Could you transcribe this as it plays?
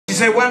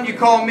said, why don't you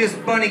call Miss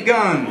Bunny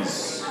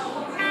Guns?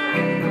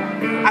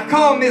 I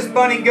called Miss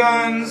Bunny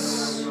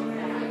Guns.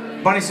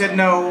 Bunny said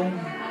no.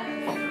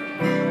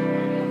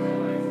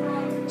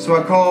 So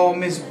I called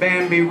Miss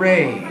Bambi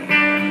Ray.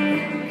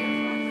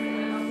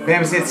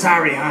 Bambi said,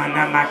 sorry, hon,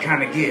 not my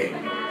kind of gig.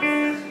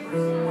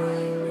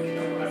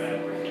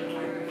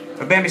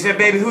 But Bambi said,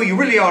 baby, who you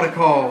really ought to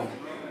call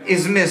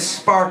is Miss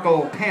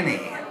Sparkle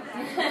Penny.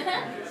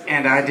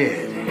 And I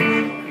did.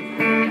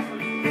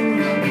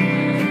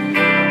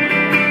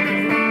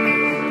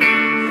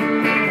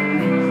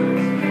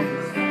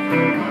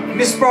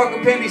 Miss Sparkle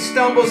Penny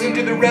stumbles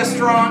into the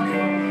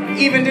restaurant.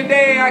 Even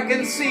today I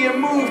can see her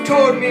move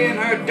toward me in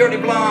her dirty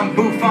blonde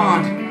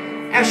bouffant.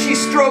 As she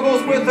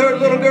struggles with her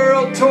little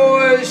girl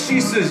toys, she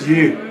says,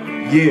 yeah,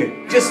 yeah,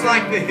 just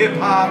like the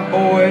hip-hop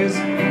boys.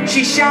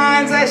 She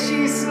shines as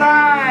she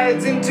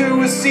slides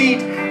into a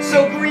seat,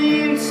 so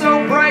green,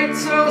 so bright,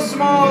 so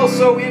small,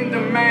 so in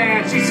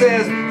demand. She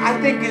says, I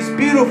think it's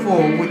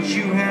beautiful what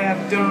you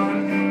have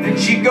done. Then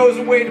she goes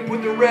away to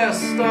put the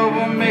rest of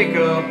her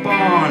makeup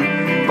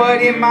on.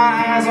 But in my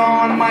eyes,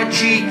 on my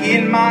cheek,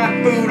 in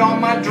my food, on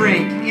my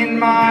drink, in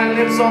my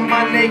lips, on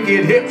my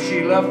naked hips,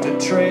 she left a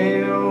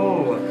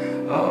trail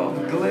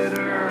of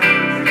glitter.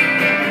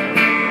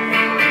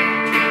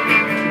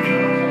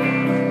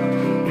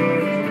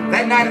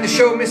 That night at the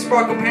show, Miss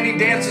Sparkle Penny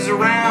dances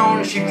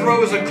around. She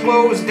throws her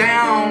clothes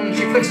down.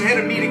 She flicks ahead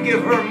of me to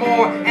give her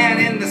more. And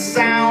in the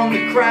sound,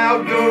 the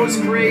crowd goes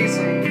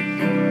crazy.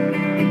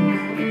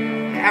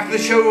 After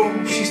the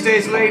show, she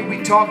stays late,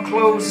 we talk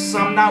close.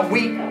 I'm not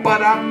weak,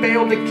 but I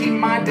failed to keep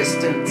my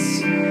distance.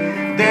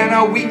 Then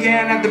a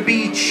weekend at the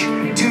beach,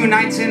 2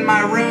 nights in my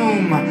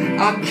room,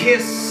 a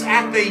kiss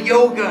at the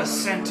yoga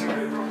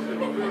center.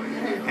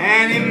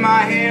 And in my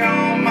hair,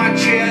 on my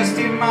chest,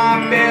 in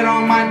my bed,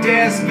 on my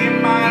desk,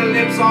 in my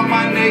lips, on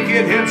my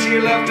naked hips, she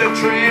left a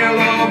trail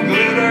of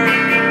glitter.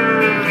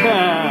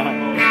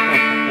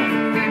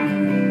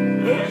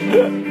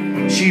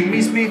 She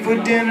meets me for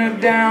dinner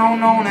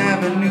down on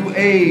Avenue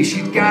A.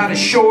 She's got a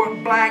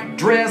short black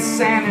dress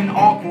and an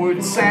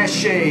awkward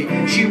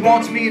sachet. She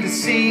wants me to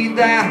see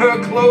that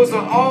her clothes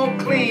are all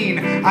clean.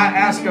 I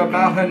ask her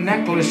about her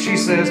necklace. She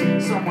says,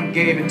 someone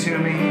gave it to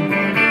me.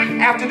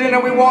 After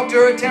dinner we walk to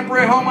her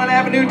temporary home on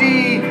Avenue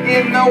D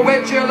in the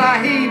wet July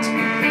heat.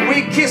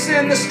 We kiss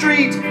in the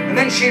street, and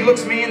then she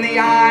looks me in the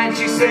eye and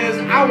she says,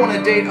 I want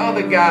to date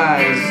other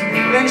guys.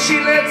 Then she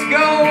lets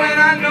go and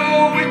I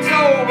know it's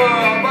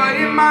over. But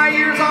in my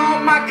ears,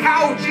 on my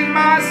couch, in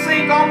my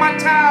sink, on my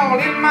towel,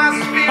 in my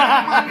spit,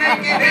 on my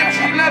naked hip,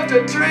 she left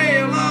a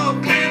trail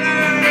of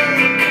glitter.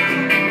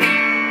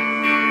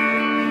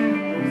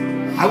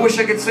 I wish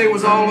I could say it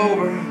was all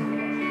over,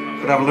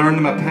 but I've learned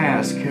that my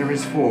past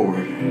carries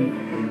forward.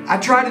 I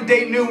try to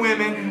date new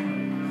women,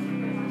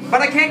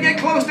 but I can't get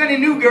close to any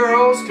new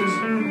girls, because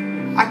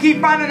I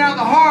keep finding out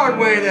the hard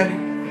way that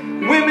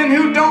women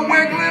who don't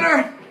wear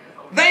glitter,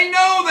 they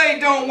know they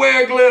don't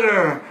wear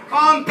glitter.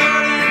 On 3rd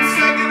and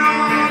 2nd,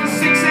 on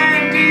 6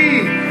 and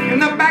D, in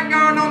the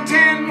backyard on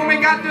 10 when we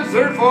got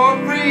dessert for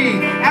free.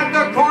 At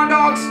the corn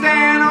dog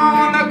stand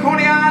on the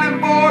Coney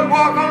Island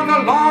boardwalk, on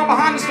the lawn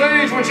behind the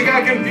stage when she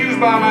got confused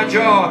by my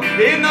jaw.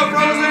 In the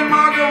frozen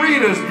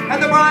margaritas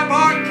at the Bryant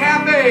Park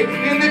Cafe,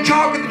 in the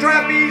chalk at the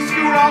trapeze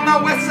school on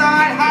the West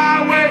Side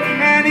Highway,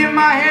 and in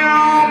my hair,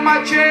 on my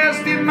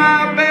chest, in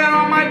my bed,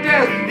 on my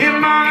desk, in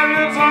my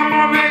lips, on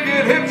my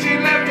naked hips, she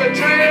left a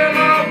trail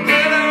of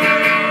glitter.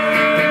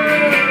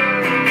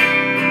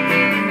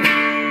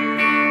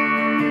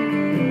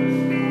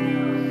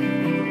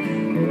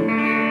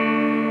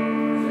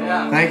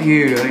 Thank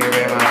you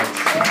very much.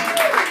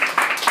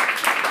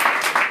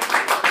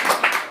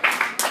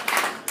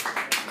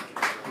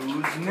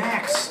 Who's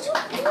next?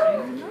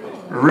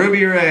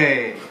 Ruby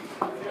Ray.